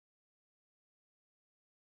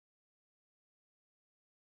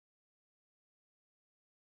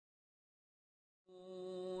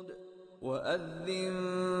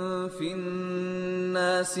وأذن في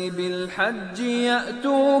الناس بالحج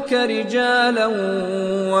يأتوك رجالا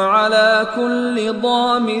وعلى كل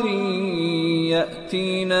ضامر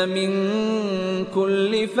يأتين من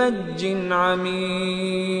كل فج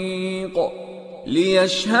عميق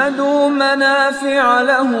ليشهدوا منافع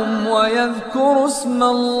لهم ويذكروا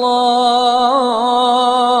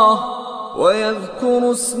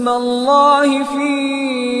اسم الله في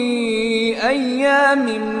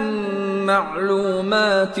أيام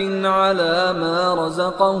معلومات على ما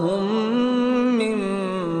رزقهم من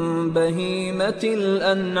بهيمة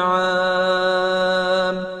الأنعام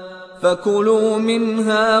فكلوا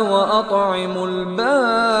منها وأطعموا البائس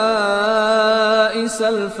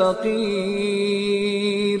الفقير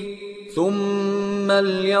ثم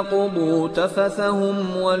ليقضوا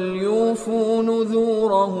تفثهم وليوفوا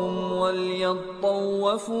نذورهم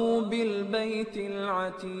وليطوفوا بالبيت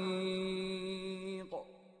العتيق.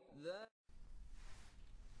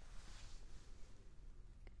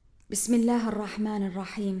 بسم الله الرحمن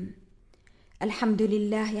الرحيم. الحمد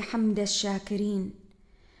لله حمد الشاكرين،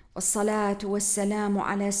 والصلاة والسلام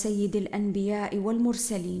على سيد الأنبياء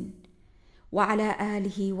والمرسلين وعلى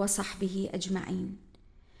آله وصحبه أجمعين.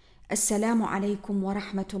 السلام عليكم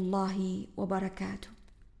ورحمة الله وبركاته.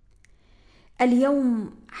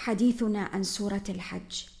 اليوم حديثنا عن سورة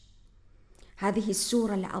الحج، هذه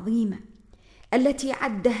السورة العظيمة التي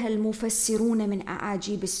عدها المفسرون من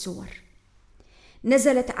أعاجيب السور.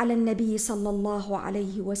 نزلت على النبي صلى الله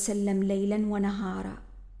عليه وسلم ليلا ونهارا،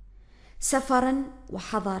 سفرا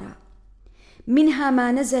وحضرا، منها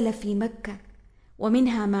ما نزل في مكة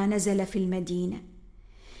ومنها ما نزل في المدينة،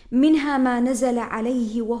 منها ما نزل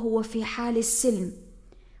عليه وهو في حال السلم،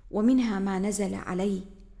 ومنها ما نزل عليه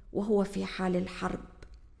وهو في حال الحرب.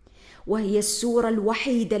 وهي السورة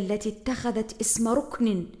الوحيدة التي اتخذت اسم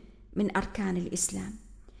ركن من أركان الإسلام،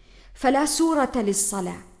 فلا سورة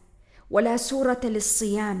للصلاة ولا سورة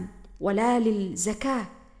للصيام ولا للزكاة،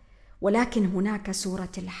 ولكن هناك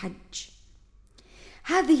سورة الحج.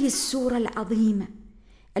 هذه السورة العظيمة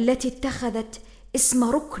التي اتخذت اسم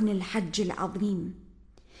ركن الحج العظيم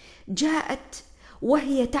جاءت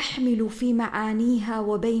وهي تحمل في معانيها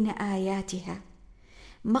وبين آياتها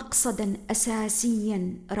مقصدا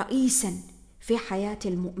أساسيا رئيسا في حياة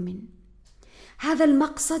المؤمن. هذا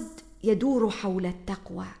المقصد يدور حول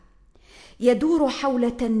التقوى، يدور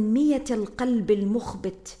حول تنمية القلب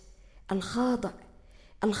المخبت الخاضع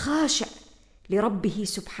الخاشع لربه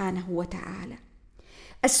سبحانه وتعالى.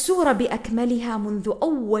 السورة بأكملها منذ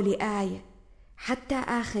أول آية حتى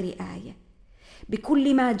آخر آية،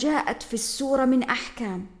 بكل ما جاءت في السورة من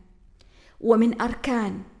أحكام ومن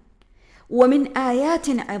أركان ومن آيات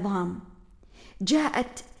عظام،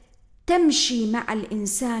 جاءت تمشي مع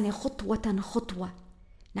الإنسان خطوة خطوة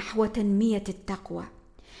نحو تنمية التقوى،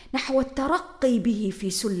 نحو الترقي به في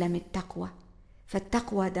سلم التقوى،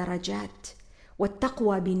 فالتقوى درجات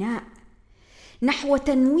والتقوى بناء، نحو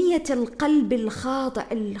تنمية القلب الخاضع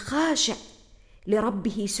الخاشع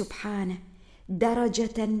لربه سبحانه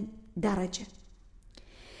درجة درجة.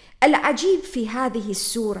 العجيب في هذه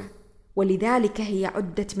السورة، ولذلك هي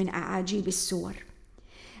عدت من أعاجيب السور،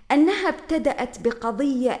 أنها ابتدأت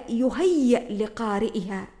بقضية يهيأ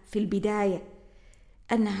لقارئها في البداية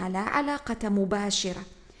أنها لا علاقة مباشرة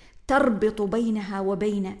تربط بينها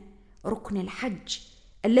وبين ركن الحج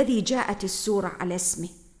الذي جاءت السورة على اسمه.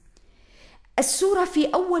 السورة في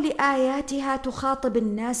أول آياتها تخاطب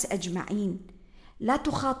الناس أجمعين، لا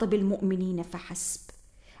تخاطب المؤمنين فحسب،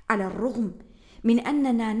 على الرغم من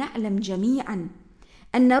أننا نعلم جميعا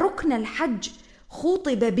أن ركن الحج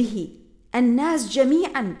خوطب به الناس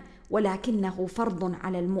جميعا، ولكنه فرض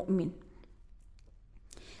على المؤمن.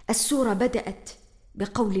 السورة بدأت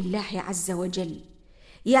بقول الله عز وجل: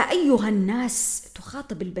 يا أيها الناس،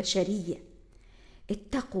 تخاطب البشرية،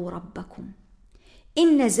 اتقوا ربكم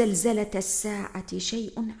إن زلزلة الساعة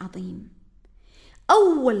شيء عظيم.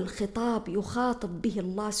 أول خطاب يخاطب به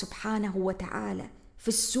الله سبحانه وتعالى في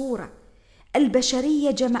السورة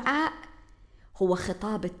البشرية جمعاء هو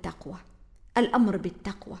خطاب التقوى، الأمر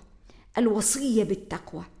بالتقوى، الوصية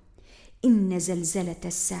بالتقوى. إن زلزلة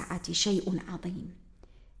الساعة شيء عظيم،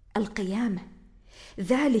 القيامة،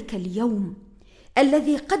 ذلك اليوم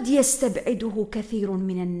الذي قد يستبعده كثير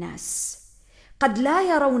من الناس، قد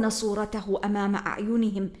لا يرون صورته أمام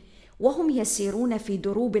أعينهم وهم يسيرون في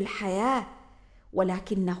دروب الحياة،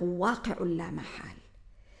 ولكنه واقع لا محال.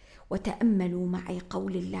 وتأملوا معي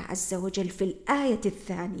قول الله عز وجل في الآية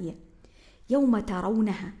الثانية: يوم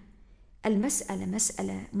ترونها. المسألة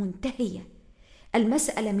مسألة منتهية،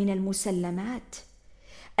 المسألة من المسلمات،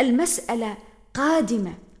 المسألة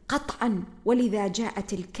قادمة قطعا، ولذا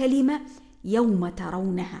جاءت الكلمة يوم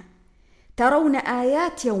ترونها. ترون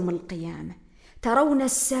آيات يوم القيامة، ترون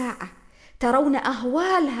الساعة، ترون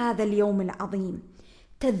أهوال هذا اليوم العظيم.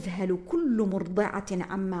 تذهل كل مرضعة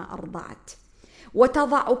عما أرضعت،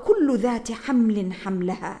 وتضع كل ذات حمل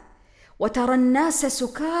حملها، وترى الناس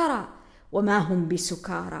سكارى وما هم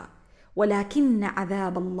بسكارى ولكن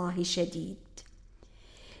عذاب الله شديد.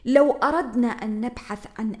 لو أردنا أن نبحث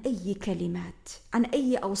عن أي كلمات، عن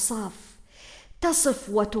أي أوصاف تصف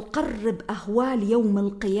وتقرب أهوال يوم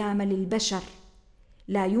القيامة للبشر،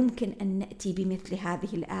 لا يمكن أن نأتي بمثل هذه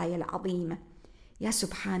الآية العظيمة. يا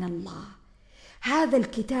سبحان الله، هذا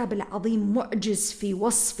الكتاب العظيم معجز في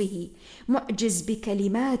وصفه، معجز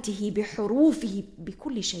بكلماته، بحروفه،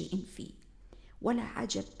 بكل شيء فيه، ولا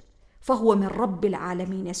عجب، فهو من رب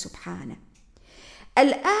العالمين سبحانه.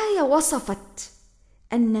 الآية وصفت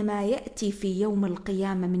أن ما يأتي في يوم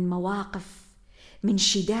القيامة من مواقف، من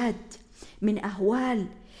شداد، من أهوال،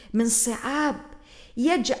 من صعاب،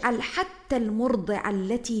 يجعل حتى المرضعة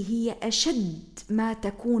التي هي أشد ما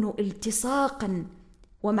تكون التصاقا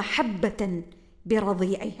ومحبة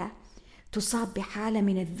برضيعها تصاب بحالة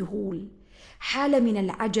من الذهول، حالة من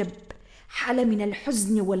العجب، حالة من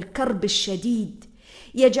الحزن والكرب الشديد،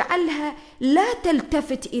 يجعلها لا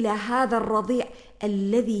تلتفت إلى هذا الرضيع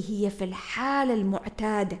الذي هي في الحالة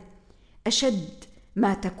المعتادة أشد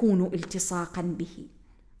ما تكون التصاقا به.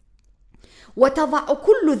 وتضع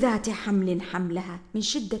كل ذات حمل حملها من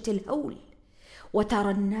شدة الهول،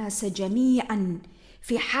 وترى الناس جميعا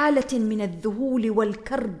في حالة من الذهول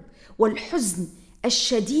والكرب والحزن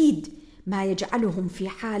الشديد، ما يجعلهم في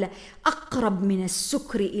حالة أقرب من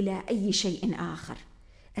السكر إلى أي شيء آخر.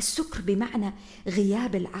 السكر بمعنى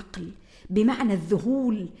غياب العقل، بمعنى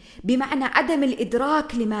الذهول، بمعنى عدم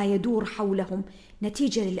الإدراك لما يدور حولهم،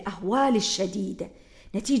 نتيجة للأهوال الشديدة،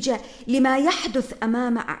 نتيجة لما يحدث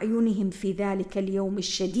أمام أعينهم في ذلك اليوم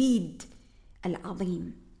الشديد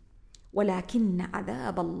العظيم. ولكن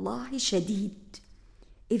عذاب الله شديد.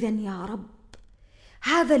 إذن يا رب،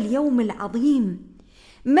 هذا اليوم العظيم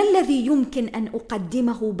ما الذي يمكن أن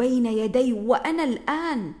أقدمه بين يدي وأنا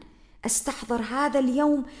الآن أستحضر هذا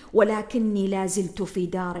اليوم ولكني لا زلت في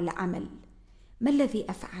دار العمل؟ ما الذي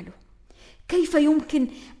أفعله؟ كيف يمكن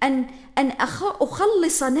أن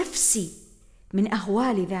أخلص نفسي من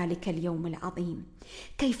أهوال ذلك اليوم العظيم؟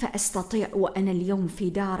 كيف أستطيع وأنا اليوم في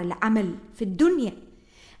دار العمل في الدنيا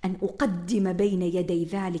أن أقدم بين يدي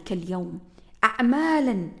ذلك اليوم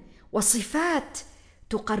أعمالا وصفات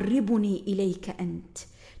تقربني إليك أنت،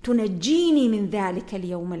 تنجيني من ذلك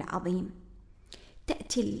اليوم العظيم؟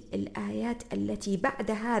 تأتي الآيات التي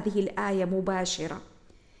بعد هذه الآية مباشرة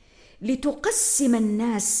لتقسم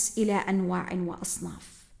الناس إلى أنواع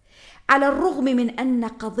وأصناف، على الرغم من أن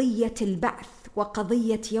قضية البعث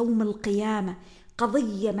وقضية يوم القيامة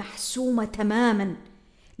قضية محسومة تماما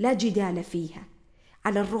لا جدال فيها.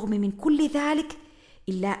 على الرغم من كل ذلك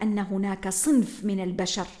إلا أن هناك صنف من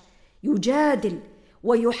البشر يجادل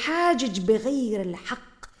ويحاجج بغير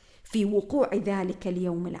الحق في وقوع ذلك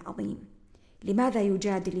اليوم العظيم. لماذا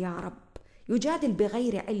يجادل يا رب؟ يجادل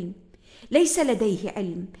بغير علم، ليس لديه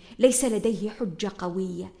علم، ليس لديه حجة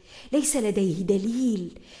قوية، ليس لديه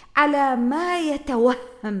دليل على ما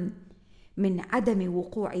يتوهم من عدم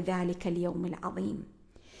وقوع ذلك اليوم العظيم،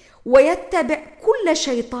 ويتبع كل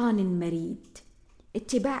شيطان مريد،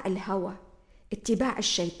 اتباع الهوى، اتباع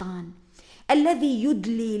الشيطان الذي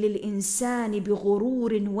يدلي للإنسان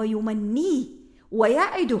بغرور ويمنيه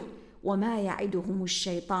ويعده، وما يعدهم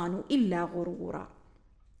الشيطان إلا غرورا.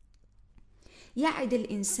 يعد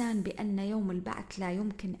الإنسان بأن يوم البعث لا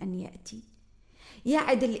يمكن أن يأتي،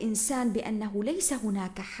 يعد الإنسان بأنه ليس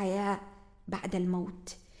هناك حياة بعد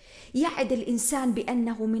الموت، يعد الإنسان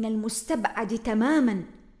بأنه من المستبعد تماما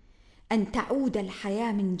أن تعود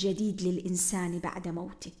الحياة من جديد للإنسان بعد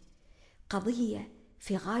موته. قضية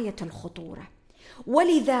في غاية الخطورة،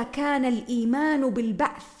 ولذا كان الإيمان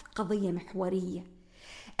بالبعث قضية محورية.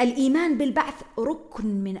 الإيمان بالبعث ركن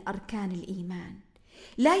من أركان الإيمان،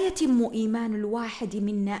 لا يتم إيمان الواحد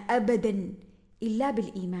منا أبدا إلا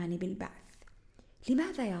بالإيمان بالبعث.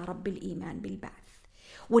 لماذا يا رب الإيمان بالبعث؟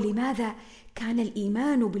 ولماذا كان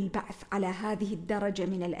الإيمان بالبعث على هذه الدرجة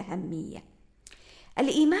من الأهمية؟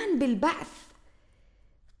 الإيمان بالبعث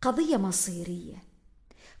قضية مصيرية،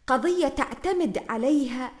 قضية تعتمد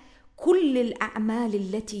عليها كل الأعمال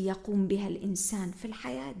التي يقوم بها الإنسان في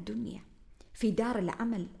الحياة الدنيا، في دار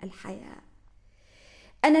العمل الحياة.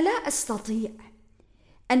 أنا لا أستطيع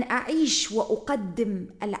أن أعيش وأقدم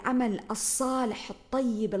العمل الصالح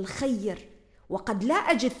الطيب الخير وقد لا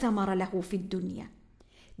أجد ثمر له في الدنيا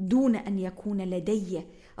دون أن يكون لدي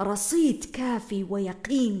رصيد كافي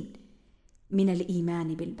ويقين من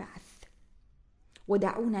الإيمان بالبعث.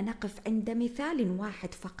 ودعونا نقف عند مثال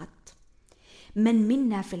واحد فقط من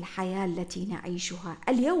منا في الحياة التي نعيشها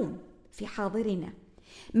اليوم في حاضرنا،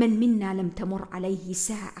 من منا لم تمر عليه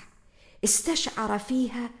ساعة استشعر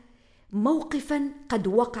فيها موقفا قد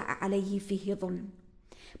وقع عليه فيه ظلم،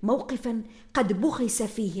 موقفا قد بخس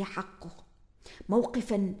فيه حقه،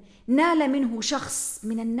 موقفا نال منه شخص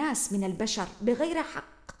من الناس من البشر بغير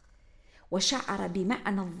حق وشعر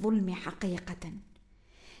بمعنى الظلم حقيقة؟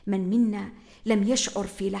 من منا لم يشعر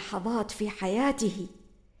في لحظات في حياته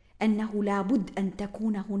أنه لابد أن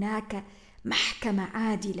تكون هناك محكمة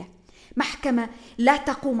عادلة، محكمة لا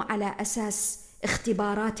تقوم على أساس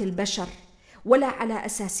اختبارات البشر ولا على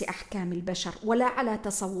أساس أحكام البشر ولا على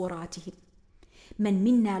تصوراتهم؟ من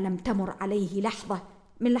منا لم تمر عليه لحظة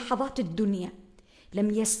من لحظات الدنيا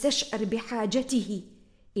لم يستشعر بحاجته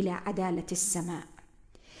إلى عدالة السماء،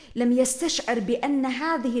 لم يستشعر بأن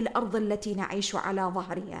هذه الأرض التي نعيش على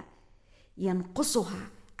ظهرها ينقصها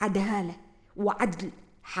عدالة وعدل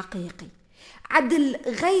حقيقي، عدل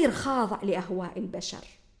غير خاضع لأهواء البشر،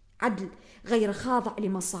 عدل غير خاضع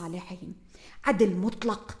لمصالحهم، عدل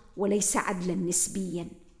مطلق وليس عدلا نسبيا.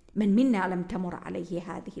 من منا لم تمر عليه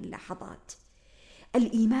هذه اللحظات؟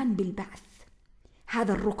 الإيمان بالبعث،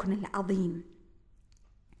 هذا الركن العظيم،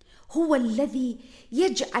 هو الذي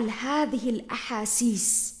يجعل هذه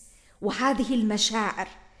الأحاسيس وهذه المشاعر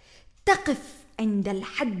تقف عند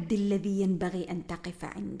الحد الذي ينبغي أن تقف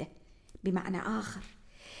عنده. بمعنى آخر،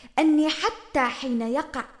 أني حتى حين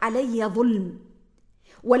يقع علي ظلم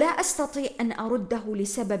ولا أستطيع أن أرده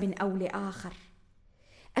لسبب أو لآخر،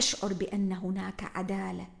 أشعر بأن هناك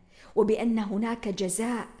عدالة وبأن هناك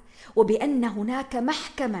جزاء وبأن هناك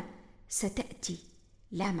محكمة ستأتي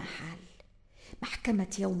لا محال،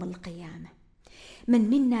 محكمة يوم القيامة. من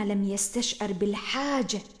منا لم يستشعر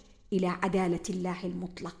بالحاجة إلى عدالة الله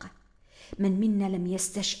المطلقة، من منا لم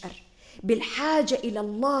يستشعر بالحاجة إلى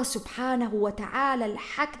الله سبحانه وتعالى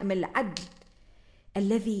الحكم العدل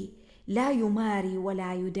الذي لا يماري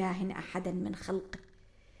ولا يداهن أحدا من خلقه.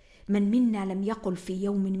 من منا لم يقل في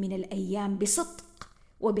يوم من الأيام بصدق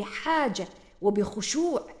وبحاجة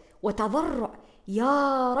وبخشوع وتضرع: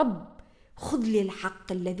 يا رب خذ لي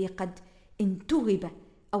الحق الذي قد انتهب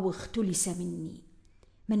أو اختلس مني.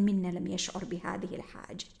 من منا لم يشعر بهذه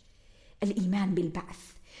الحاجة؟ الإيمان بالبعث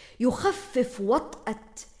يخفف وطأة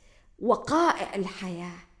وقائع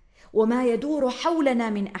الحياة وما يدور حولنا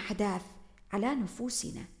من أحداث على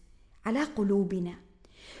نفوسنا، على قلوبنا،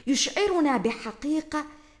 يشعرنا بحقيقة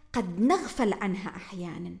قد نغفل عنها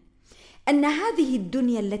أحيانا، أن هذه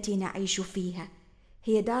الدنيا التي نعيش فيها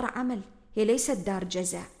هي دار عمل، هي ليست دار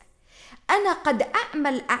جزاء. أنا قد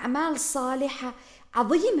أعمل أعمال صالحة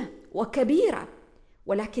عظيمة وكبيرة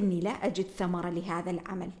ولكني لا أجد ثمرة لهذا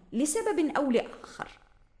العمل لسبب أو لآخر.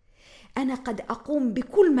 أنا قد أقوم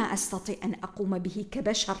بكل ما أستطيع أن أقوم به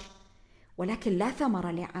كبشر ولكن لا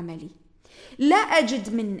ثمرة لعملي، لا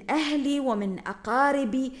أجد من أهلي ومن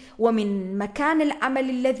أقاربي ومن مكان العمل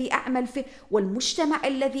الذي أعمل فيه والمجتمع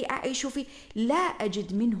الذي أعيش فيه، لا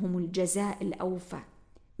أجد منهم الجزاء الأوفى.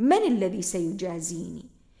 من الذي سيجازيني؟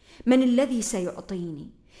 من الذي سيعطيني؟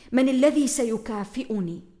 من الذي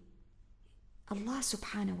سيكافئني؟ الله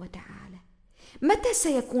سبحانه وتعالى. متى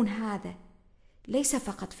سيكون هذا؟ ليس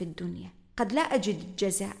فقط في الدنيا، قد لا أجد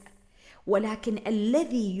الجزاء، ولكن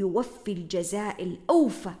الذي يوفي الجزاء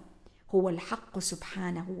الأوفى هو الحق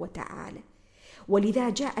سبحانه وتعالى. ولذا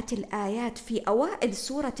جاءت الآيات في أوائل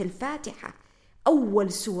سورة الفاتحة،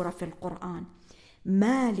 أول سورة في القرآن: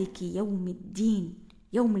 مالك يوم الدين،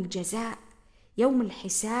 يوم الجزاء، يوم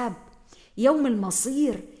الحساب، يوم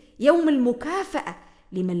المصير، يوم المكافأة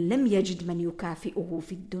لمن لم يجد من يكافئه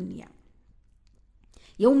في الدنيا،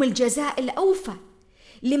 يوم الجزاء الأوفى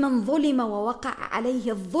لمن ظلم ووقع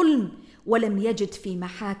عليه الظلم ولم يجد في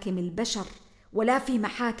محاكم البشر ولا في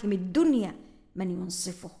محاكم الدنيا من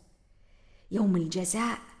ينصفه. يوم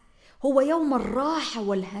الجزاء هو يوم الراحة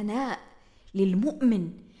والهناء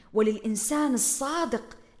للمؤمن وللإنسان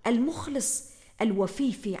الصادق المخلص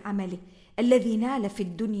الوفي في عمله الذي نال في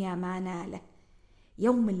الدنيا ما ناله.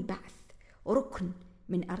 يوم البعث ركن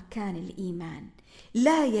من أركان الإيمان،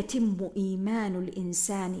 لا يتم إيمان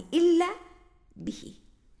الإنسان إلا به.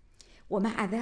 ومع ذلك